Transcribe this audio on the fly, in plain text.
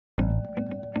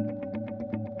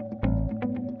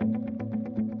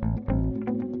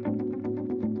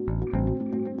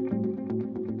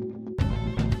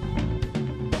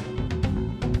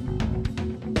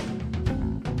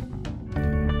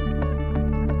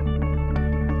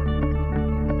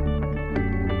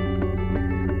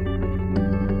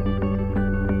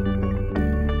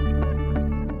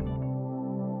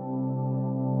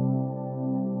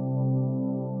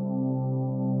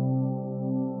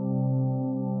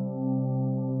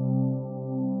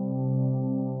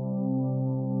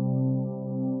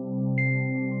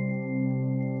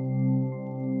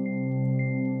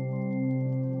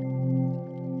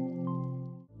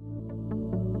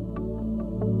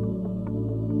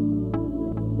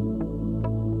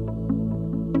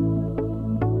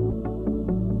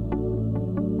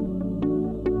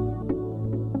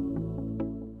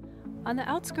On the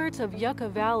outskirts of Yucca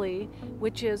Valley,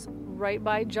 which is right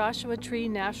by Joshua Tree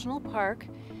National Park,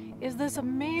 is this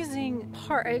amazing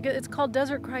park. It's called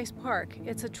Desert Christ Park.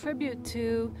 It's a tribute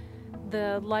to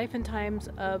the life and times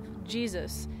of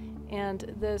Jesus.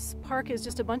 And this park is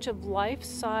just a bunch of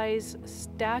life-size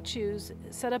statues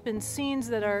set up in scenes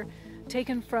that are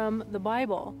taken from the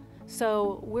Bible.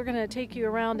 So we're going to take you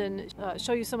around and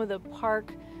show you some of the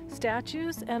park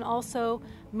statues, and also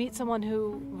meet someone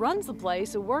who runs the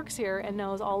place, who works here and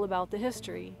knows all about the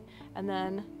history. And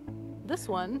then this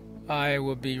one, I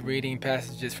will be reading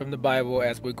passages from the Bible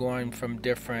as we're going from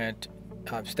different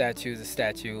statue to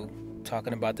statue,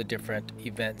 talking about the different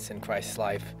events in Christ's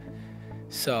life.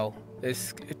 So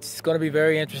it's going to be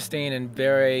very interesting and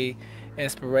very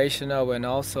inspirational, and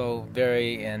also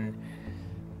very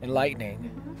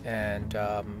enlightening. And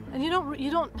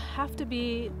you don't have to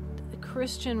be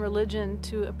Christian religion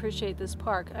to appreciate this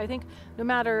park. I think no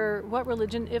matter what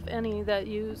religion, if any, that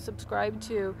you subscribe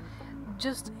to,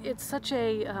 just it's such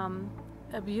a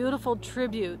beautiful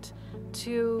tribute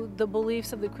to the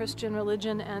beliefs of the Christian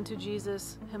religion and to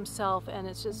Jesus himself. And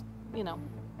it's just,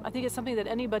 I think it's something that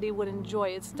anybody would enjoy.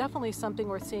 It's definitely something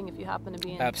worth seeing if you happen to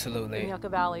be in Yucca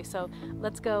Valley. So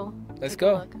let's go. Let's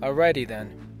go. Alrighty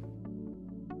then.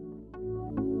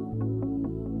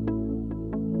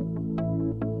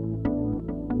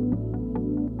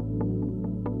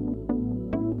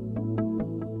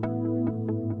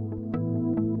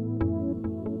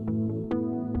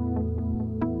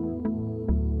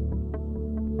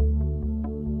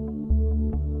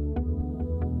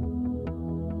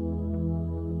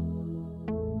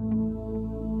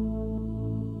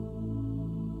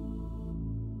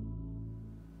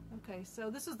 So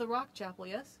this is the Rock Chapel,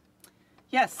 yes?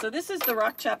 Yes, so this is the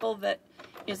Rock Chapel that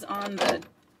is on the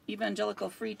Evangelical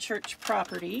Free Church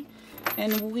property.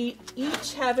 And we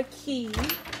each have a key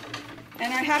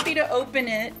and are happy to open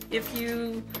it. If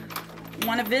you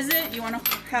want to visit, you want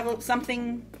to have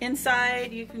something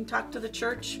inside, you can talk to the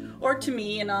church or to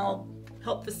me, and I'll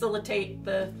help facilitate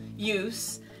the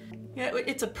use. Yeah,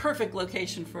 it's a perfect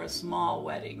location for a small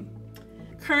wedding.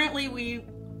 Currently, we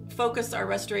focus our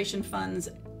restoration funds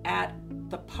at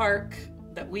the park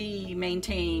that we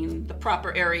maintain the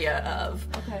proper area of.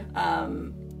 Okay.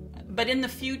 But in the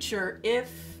future, if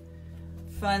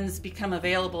funds become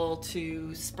available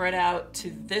to spread out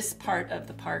to this part of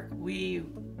the park,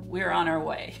 we're on our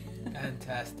way.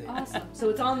 Fantastic. Awesome. So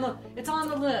it's on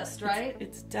the list, right?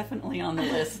 It's definitely on the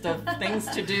list of things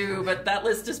to do, but that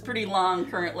list is pretty long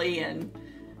currently, and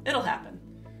it'll happen.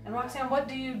 And Roxanne, what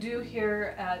do you do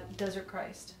here at Desert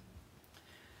Christ?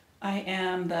 I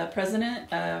am the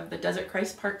president of the Desert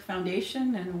Christ Park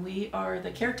Foundation, and we are the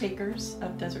caretakers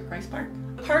of Desert Christ Park.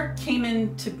 The park came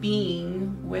into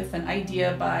being with an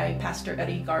idea by Pastor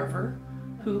Eddie Garver,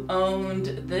 who owned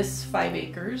this 5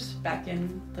 acres back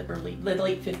in the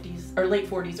late 50s, or late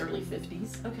 40s, early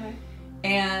 50s. Okay.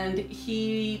 And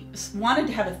he wanted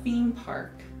to have a theme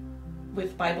park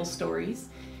with Bible stories,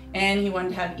 and he wanted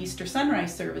to have Easter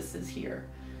sunrise services here.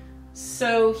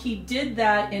 So he did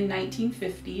that in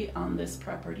 1950 on this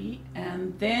property,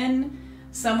 and then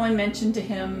someone mentioned to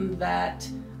him that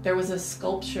there was a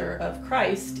sculpture of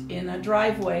Christ in a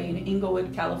driveway in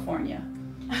Inglewood, California.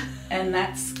 And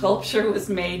that sculpture was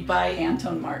made by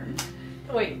Anton Martin.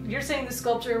 Wait, you're saying the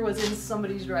sculpture was in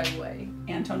somebody's driveway?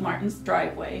 Anton Martin's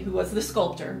driveway, who was the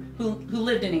sculptor, who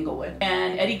lived in Inglewood.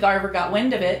 And Eddie Garver got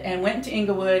wind of it and went to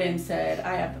Inglewood and said,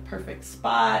 I have the perfect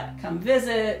spot, come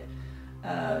visit.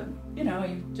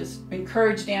 He just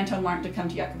encouraged Anton Martin to come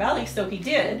to Yucca Valley, so he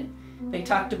did. They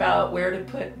talked about where to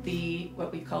put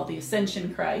what we call the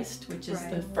Ascension Christ, which is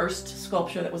the first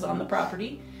sculpture that was on the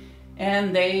property.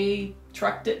 And they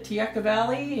trucked it to Yucca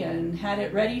Valley and had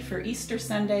it ready for Easter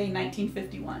Sunday,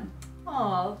 1951.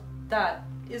 Oh, that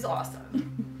is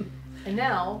awesome. And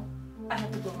now, I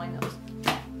have to blow my nose.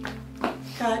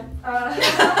 Cut.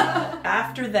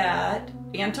 After that,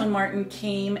 Anton Martin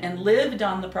came and lived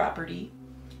on the property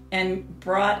and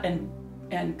brought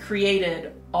and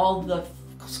created all the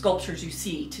sculptures you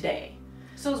see today.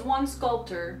 So it's one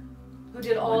sculptor who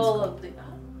did all of the...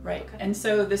 Right. Okay. And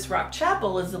so this Rock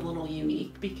Chapel is a little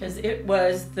unique because it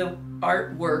was the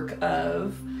artwork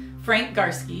of Frank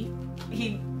Garski.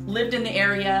 He lived in the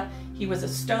area. He was a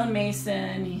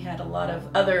stonemason. He had a lot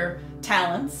of other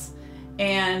talents.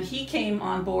 And he came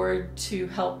on board to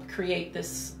help create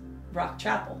this Rock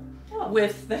Chapel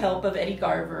with the help of Eddie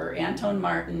Garver, Anton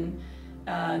Martin,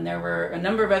 and there were a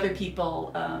number of other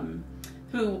people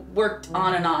who worked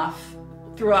on and off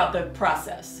throughout the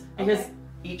process because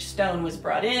each stone was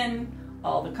brought in,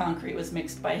 all the concrete was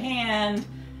mixed by hand,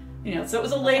 so it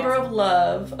was a labor of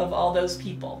love of all those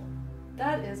people.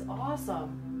 That is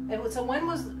awesome. And so when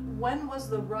was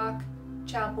the Rock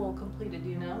Chapel completed?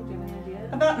 Do you know? Do you have any idea?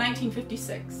 About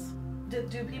 1956. Do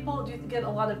you get a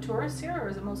lot of tourists here, or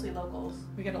is it mostly locals?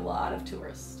 We get a lot of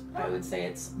tourists. I would say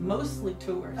it's mostly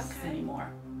tourists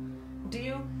anymore. Do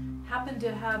you happen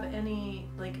to have any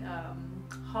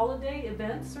holiday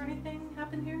events or anything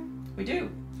happen here? We do.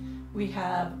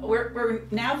 We're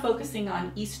now focusing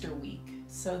on Easter week.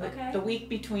 So the week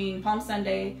between Palm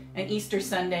Sunday and Easter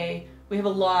Sunday, we have a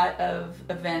lot of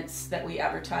events that we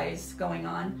advertise going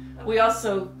on. We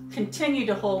also continue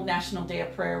to hold National Day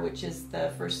of Prayer, which is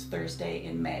the first Thursday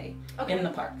in May in the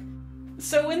park.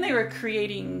 So when they were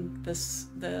creating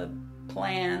the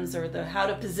plans or how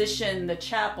to position the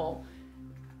chapel,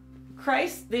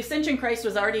 the Ascension Christ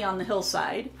was already on the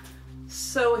hillside.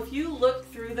 So if you look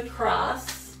through the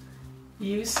cross,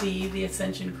 you see the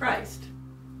Ascension Christ.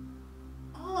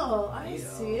 Oh, I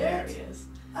see it. There he is.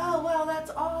 Oh, wow,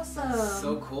 that's awesome.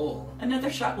 So cool.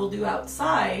 Another shot we'll do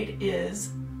outside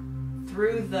is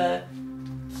through the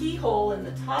keyhole in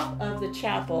the top of the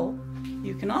chapel.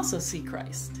 You can also see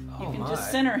Christ. You can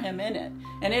just center him in it.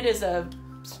 And it is a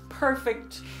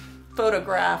perfect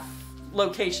photograph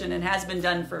location and has been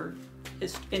done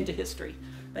into history.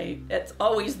 It's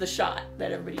always the shot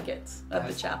that everybody gets of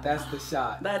the chapel. That's the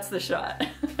shot. That's the shot.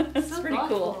 It's so pretty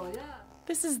cool. Yeah.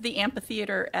 This is the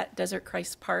amphitheater at Desert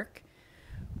Christ Park,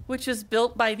 which was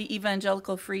built by the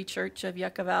Evangelical Free Church of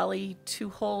Yucca Valley to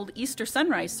hold Easter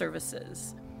sunrise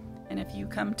services. And if you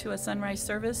come to a sunrise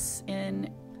service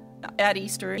at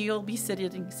Easter, you'll be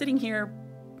sitting here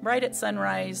right at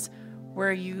sunrise,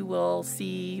 where you will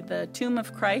see the tomb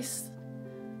of Christ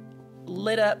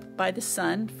lit up by the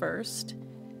sun first,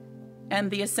 and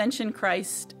the Ascension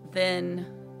Christ then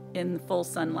in full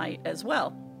sunlight as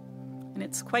well. And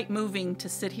it's quite moving to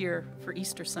sit here for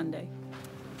Easter Sunday.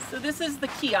 So this is the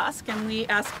kiosk, and we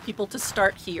ask people to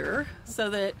start here so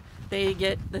that they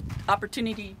get the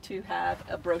opportunity to have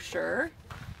a brochure,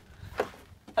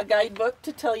 a guidebook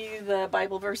to tell you the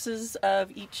Bible verses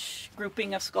of each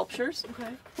grouping of sculptures.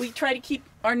 Okay. We try to keep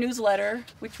our newsletter,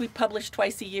 which we publish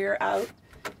twice a year, out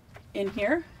in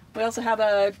here. We also have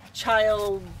a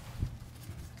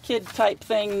kid type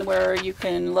thing where you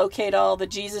can locate all the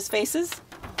Jesus faces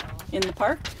in the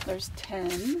park. There's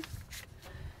 10.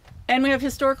 And we have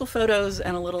historical photos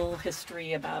and a little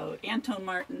history about Anton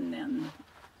Martin and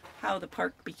how the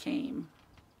park became.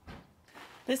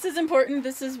 This is important.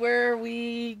 This is where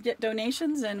we get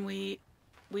donations, and we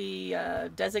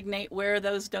designate where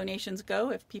those donations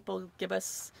go. If people give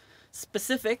us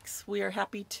specifics, we are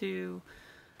happy to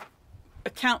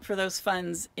account for those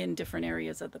funds in different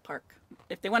areas of the park.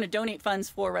 If they want to donate funds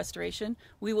for restoration,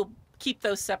 we will keep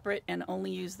those separate and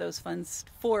only use those funds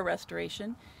for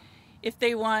restoration. If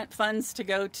they want funds to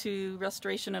go to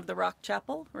restoration of the Rock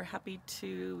Chapel, we're happy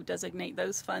to designate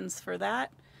those funds for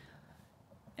that.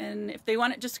 And if they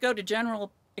want it just to go to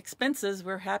general expenses,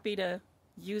 we're happy to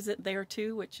use it there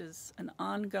too, which is an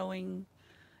ongoing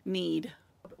need.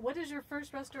 What is your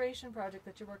first restoration project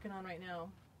that you're working on right now?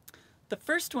 The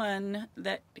first one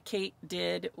that Kate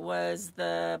did was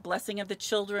the Blessing of the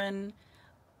Children.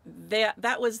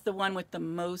 That was the one with the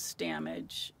most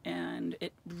damage, and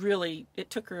it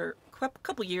took her a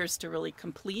couple years to really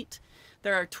complete.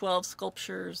 There are 12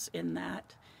 sculptures in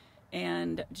that,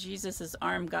 and Jesus's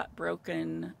arm got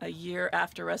broken a year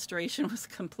after restoration was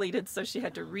completed, so she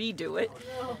had to redo it.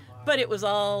 But it was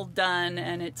all done,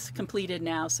 and it's completed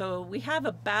now. So we have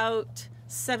about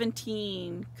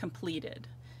 17 completed.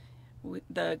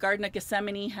 The Garden of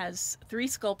Gethsemane has 3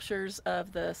 sculptures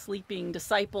of the sleeping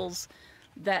disciples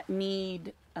that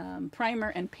need primer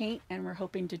and paint, and we're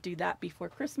hoping to do that before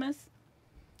Christmas.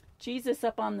 Jesus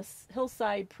up on the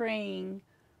hillside praying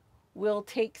will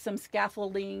take some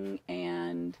scaffolding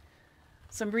and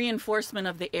some reinforcement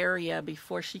of the area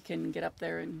before she can get up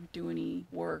there and do any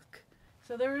work.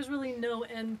 So there is really no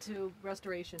end to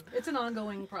restoration. It's an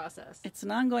ongoing process. It's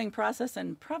an ongoing process,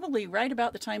 and probably right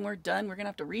about the time we're done, we're going to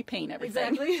have to repaint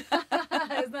everything. Exactly.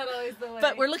 Isn't that always the way?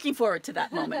 But we're looking forward to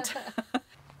that moment.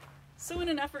 So in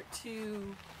an effort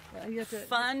to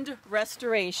fund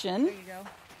restoration, there you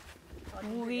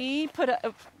go. we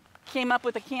came up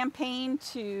with a campaign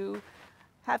to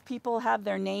have people have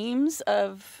their names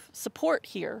of support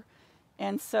here.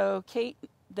 And so Kate,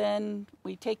 then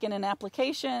we take in an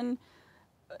application,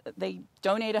 they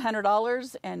donate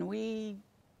 $100, and we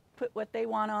put what they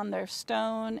want on their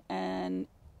stone and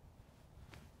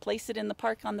place it in the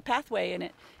park on the pathway,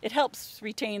 and it helps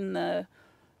retain the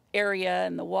area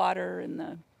and the water,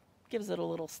 and gives it a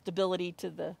little stability to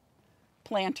the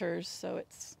planters. So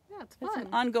it's it's It's fun.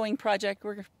 an ongoing project.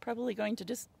 We're probably going to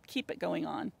just keep it going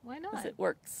on. Why not? Because it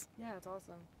works. Yeah, it's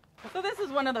awesome. So this is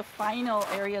one of the final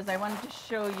areas I wanted to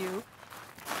show you.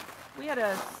 We had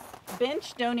a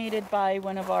bench donated by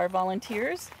one of our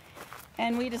volunteers,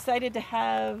 and we decided to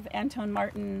have Anton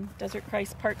Martin, Desert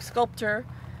Christ Park sculpture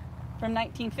from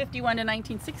 1951 to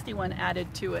 1961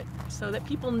 added to it, so that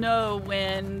people know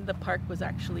when the park was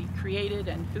actually created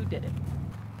and who did it.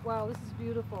 Wow, this is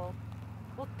beautiful.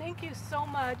 Well, thank you so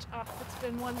much. Oh, it's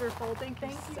been wonderful. Thank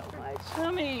you so much.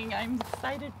 Coming. I'm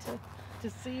excited To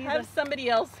see have somebody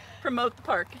else promote the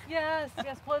park. Yes,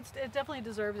 yes. Well, it definitely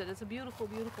deserves it. It's a beautiful,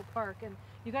 beautiful park, and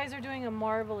you guys are doing a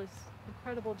marvelous,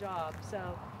 incredible job.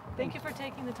 So, thank you for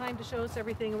taking the time to show us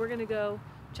everything. We're going to go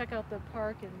check out the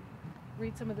park and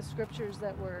read some of the scriptures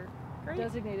that were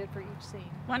designated for each scene.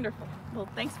 Wonderful. Well,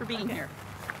 thanks for being here.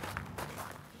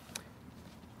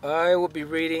 I will be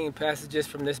reading passages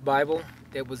from this Bible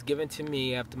that was given to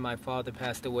me after my father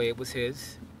passed away. It was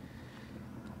his.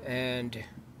 And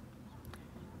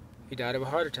he died of a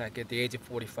heart attack at the age of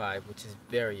 45, which is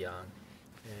very young.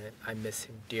 And I miss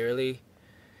him dearly.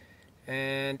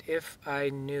 And if I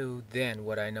knew then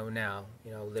what I know now,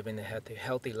 you know, living the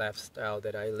healthy lifestyle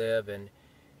that I live and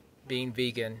being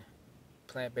vegan,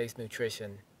 plant-based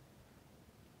nutrition,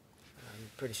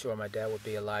 I'm pretty sure my dad would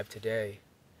be alive today.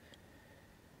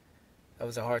 That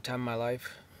was a hard time in my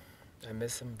life. I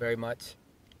miss him very much.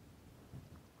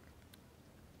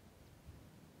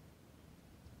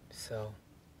 So,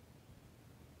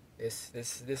 this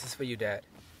is for you, Dad.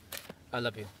 I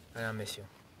love you, and I miss you.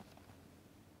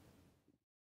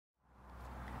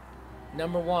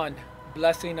 Number 1,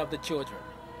 blessing of the children.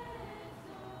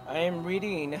 I am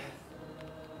reading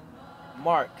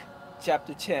Mark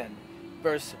chapter 10,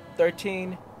 verse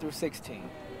 13 through 16.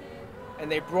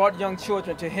 And they brought young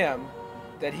children to him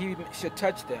that he should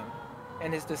touch them,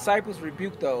 and his disciples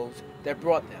rebuked those that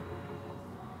brought them.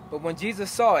 But when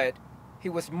Jesus saw it, he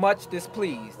was much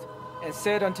displeased, and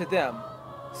said unto them,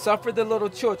 Suffer the little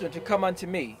children to come unto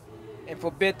me, and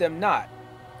forbid them not,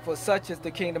 for such is the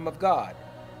kingdom of God.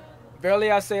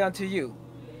 Verily I say unto you,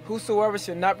 whosoever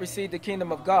should not receive the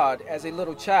kingdom of God as a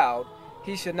little child,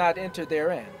 he should not enter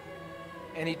therein.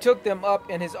 And he took them up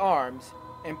in his arms,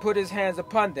 and put his hands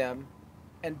upon them,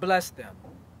 and blessed them.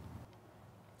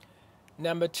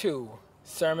 Number 2,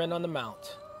 Sermon on the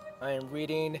Mount. I am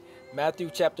reading Matthew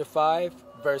chapter 5,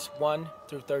 verse 1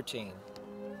 through 13.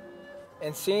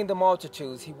 And seeing the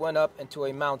multitudes, he went up into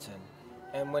a mountain.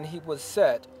 And when he was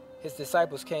set, his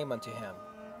disciples came unto him.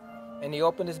 And he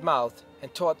opened his mouth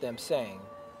and taught them, saying,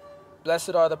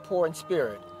 Blessed are the poor in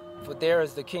spirit, for there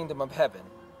is the kingdom of heaven.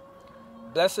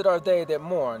 Blessed are they that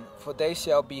mourn, for they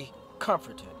shall be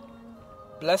comforted.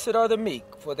 Blessed are the meek,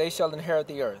 for they shall inherit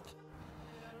the earth.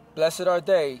 Blessed are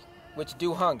they which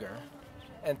do hunger,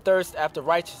 and thirst after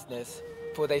righteousness,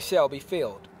 for they shall be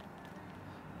filled.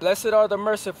 Blessed are the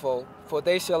merciful, for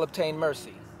they shall obtain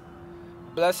mercy.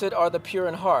 Blessed are the pure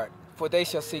in heart, for they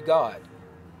shall see God.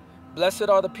 Blessed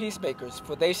are the peacemakers,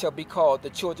 for they shall be called the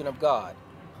children of God.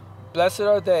 Blessed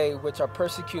are they which are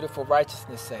persecuted for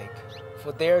righteousness' sake,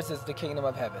 for theirs is the kingdom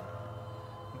of heaven.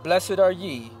 Blessed are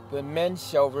ye, when men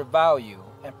shall revile you,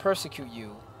 and persecute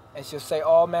you, and shall say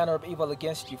all manner of evil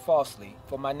against you falsely,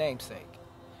 for my name's sake.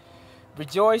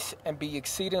 Rejoice and be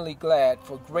exceedingly glad,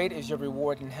 for great is your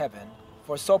reward in heaven,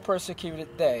 for so persecuted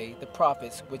they the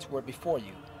prophets which were before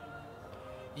you.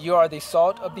 You are the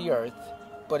salt of the earth,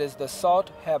 but as the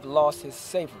salt have lost his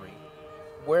savory,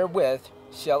 wherewith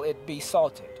shall it be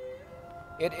salted?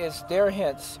 It is there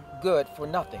hence good for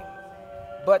nothing,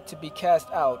 but to be cast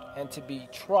out and to be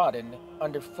trodden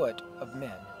under foot of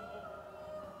men.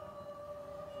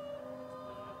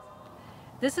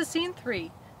 This is scene 3,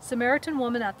 Samaritan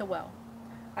woman at the well.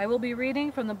 I will be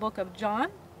reading from the book of John,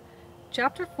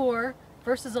 chapter 4,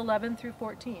 verses 11 through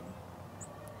 14.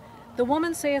 The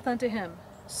woman saith unto him,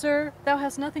 Sir, thou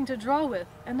hast nothing to draw with,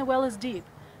 and the well is deep.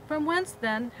 From whence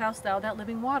then hast thou that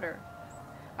living water?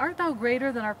 Art thou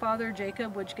greater than our father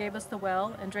Jacob, which gave us the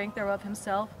well, and drank thereof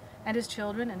himself, and his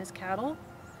children, and his cattle?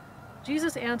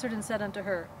 Jesus answered and said unto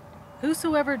her,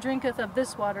 Whosoever drinketh of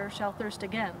this water shall thirst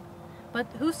again. But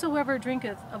whosoever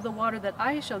drinketh of the water that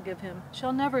I shall give him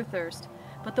shall never thirst.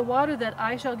 But the water that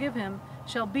I shall give him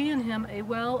shall be in him a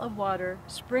well of water,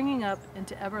 springing up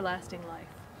into everlasting life.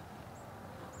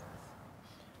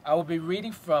 I will be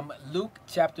reading from Luke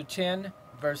chapter 10,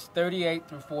 verse 38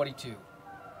 through 42.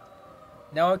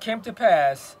 Now it came to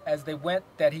pass, as they went,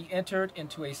 that he entered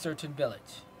into a certain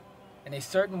village. And a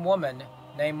certain woman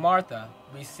named Martha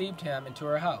received him into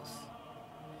her house.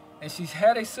 And she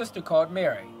had a sister called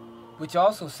Mary, which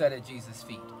also sat at Jesus'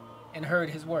 feet, and heard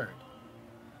his word.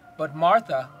 But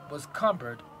Martha was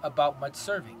cumbered about much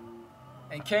serving,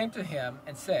 and came to him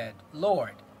and said,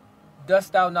 Lord,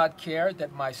 dost thou not care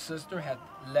that my sister hath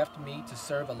left me to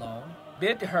serve alone?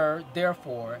 Bid her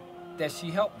therefore that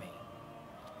she help me.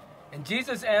 And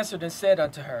Jesus answered and said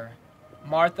unto her,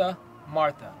 Martha,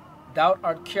 Martha, thou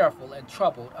art careful and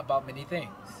troubled about many things.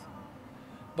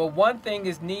 But one thing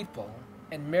is needful,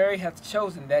 and Mary hath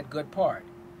chosen that good part,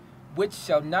 which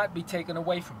shall not be taken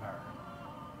away from her.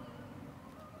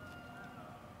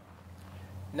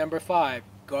 Number 5,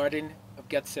 Garden of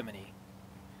Gethsemane.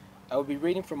 I will be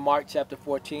reading from Mark chapter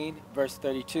 14, verse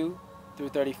 32 through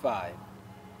 35.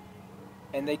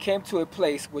 And they came to a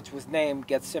place which was named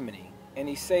Gethsemane, and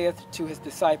he saith to his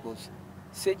disciples,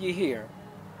 Sit ye here,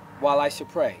 while I shall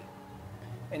pray.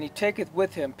 And he taketh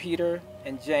with him Peter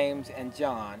and James and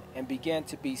John, and began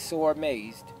to be sore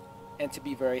amazed, and to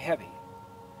be very heavy.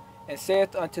 And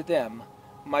saith unto them,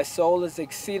 My soul is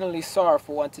exceedingly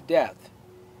sorrowful unto death.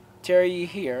 Tarry ye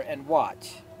here, and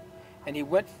watch. And he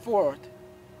went forth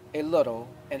a little,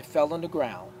 and fell on the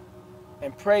ground,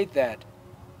 and prayed that,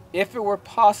 if it were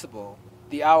possible,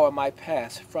 the hour might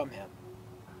pass from him.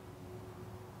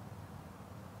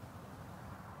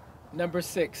 Number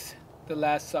 6, the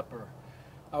Last Supper.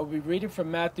 I will be reading from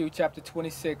Matthew chapter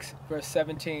 26, verse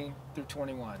 17 through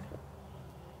 21.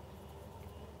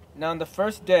 Now on the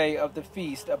first day of the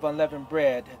feast of unleavened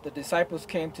bread, the disciples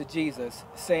came to Jesus,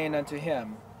 saying unto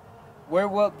him, Where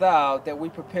wilt thou that we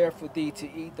prepare for thee to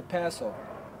eat the Passover?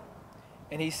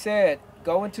 And he said,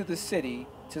 Go into the city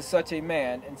to such a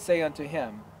man, and say unto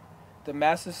him, The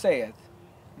Master saith,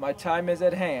 My time is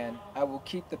at hand, I will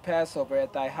keep the Passover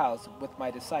at thy house with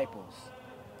my disciples.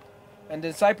 And the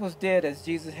disciples did as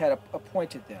Jesus had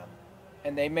appointed them,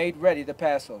 and they made ready the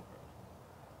Passover.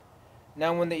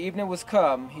 Now when the evening was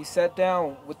come, he sat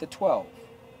down with the 12.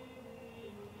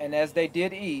 And as they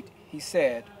did eat, he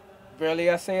said, Verily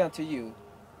I say unto you,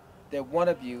 that one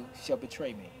of you shall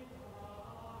betray me.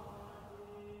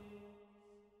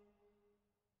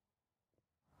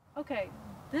 Okay,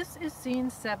 this is scene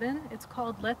 7. It's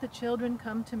called Let the Children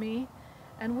Come to Me,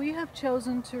 and we have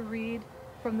chosen to read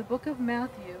from the book of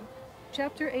Matthew,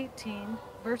 chapter 18,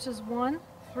 verses 1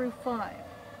 through 5.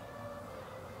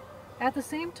 At the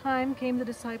same time came the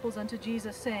disciples unto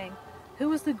Jesus, saying,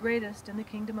 Who is the greatest in the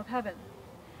kingdom of heaven?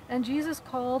 And Jesus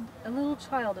called a little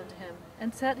child unto him,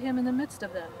 and set him in the midst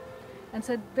of them, and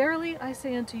said, Verily I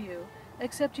say unto you,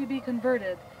 except you be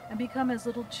converted, and become as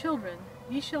little children,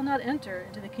 ye shall not enter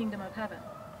into the kingdom of heaven.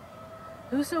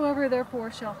 Whosoever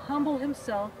therefore shall humble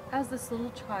himself as this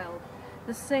little child,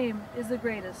 the same is the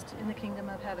greatest in the kingdom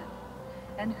of heaven.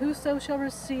 And whoso shall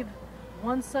receive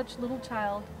one such little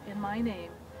child in my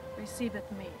name, receiveth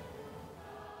me.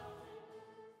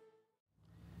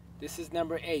 This is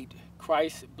number 8,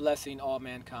 Christ blessing all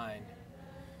mankind.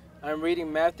 I'm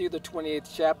reading Matthew the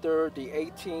 28th chapter, the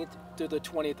 18th to the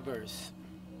 20th verse.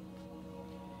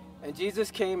 And Jesus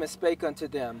came and spake unto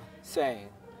them, saying,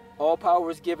 All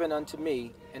power is given unto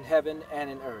me in heaven and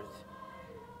in earth.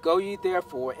 Go ye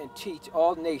therefore and teach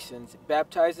all nations,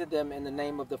 baptizing them in the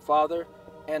name of the Father,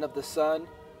 and of the Son,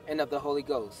 and of the Holy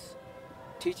Ghost,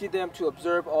 teaching them to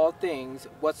observe all things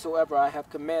whatsoever I have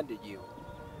commanded you.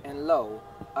 And lo,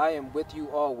 I am with you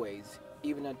always,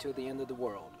 even until the end of the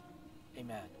world.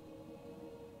 Amen.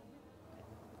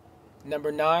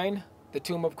 Number 9, the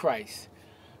tomb of Christ.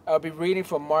 I'll be reading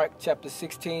from Mark chapter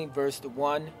 16, verse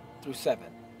 1 through 7.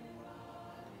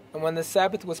 And when the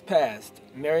Sabbath was past,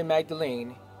 Mary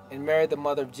Magdalene, and Mary the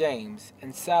mother of James,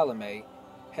 and Salome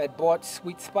had bought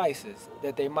sweet spices,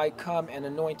 that they might come and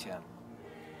anoint him.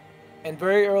 And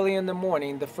very early in the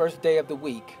morning, the first day of the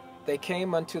week, they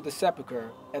came unto the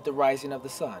sepulchre at the rising of the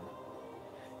sun.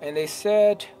 And they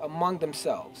said among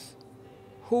themselves,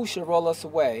 Who shall roll us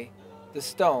away the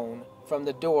stone from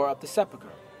the door of the sepulchre?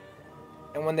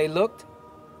 And when they looked,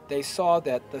 they saw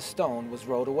that the stone was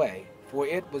rolled away, for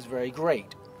it was very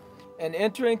great. And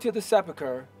entering to the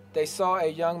sepulchre, they saw a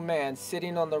young man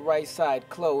sitting on the right side,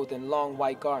 clothed in long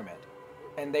white garment,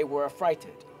 and they were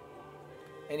affrighted.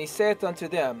 And he saith unto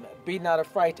them, Be not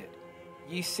affrighted.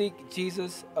 Ye seek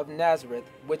Jesus of Nazareth,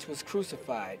 which was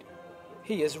crucified.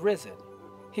 He is risen.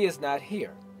 He is not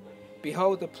here.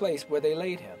 Behold the place where they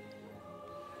laid him.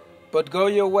 But go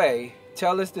your way,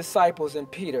 tell his disciples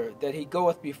and Peter that he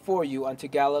goeth before you unto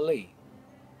Galilee.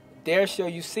 There shall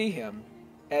you see him,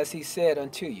 as he said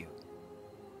unto you.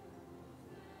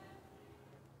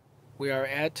 We are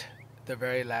at the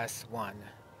very last one,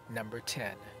 number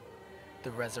 10,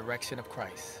 the resurrection of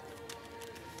Christ.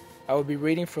 I will be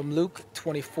reading from Luke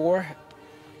 24,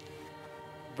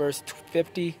 verse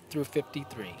 50 through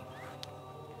 53.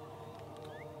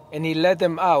 And he led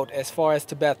them out as far as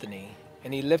to Bethany,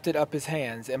 and he lifted up his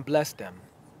hands and blessed them.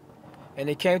 And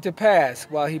it came to pass,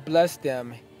 while he blessed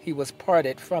them, he was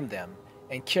parted from them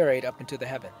and carried up into the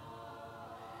heaven.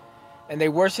 And they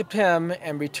worshipped him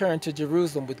and returned to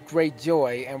Jerusalem with great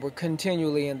joy and were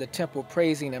continually in the temple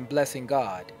praising and blessing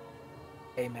God.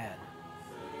 Amen.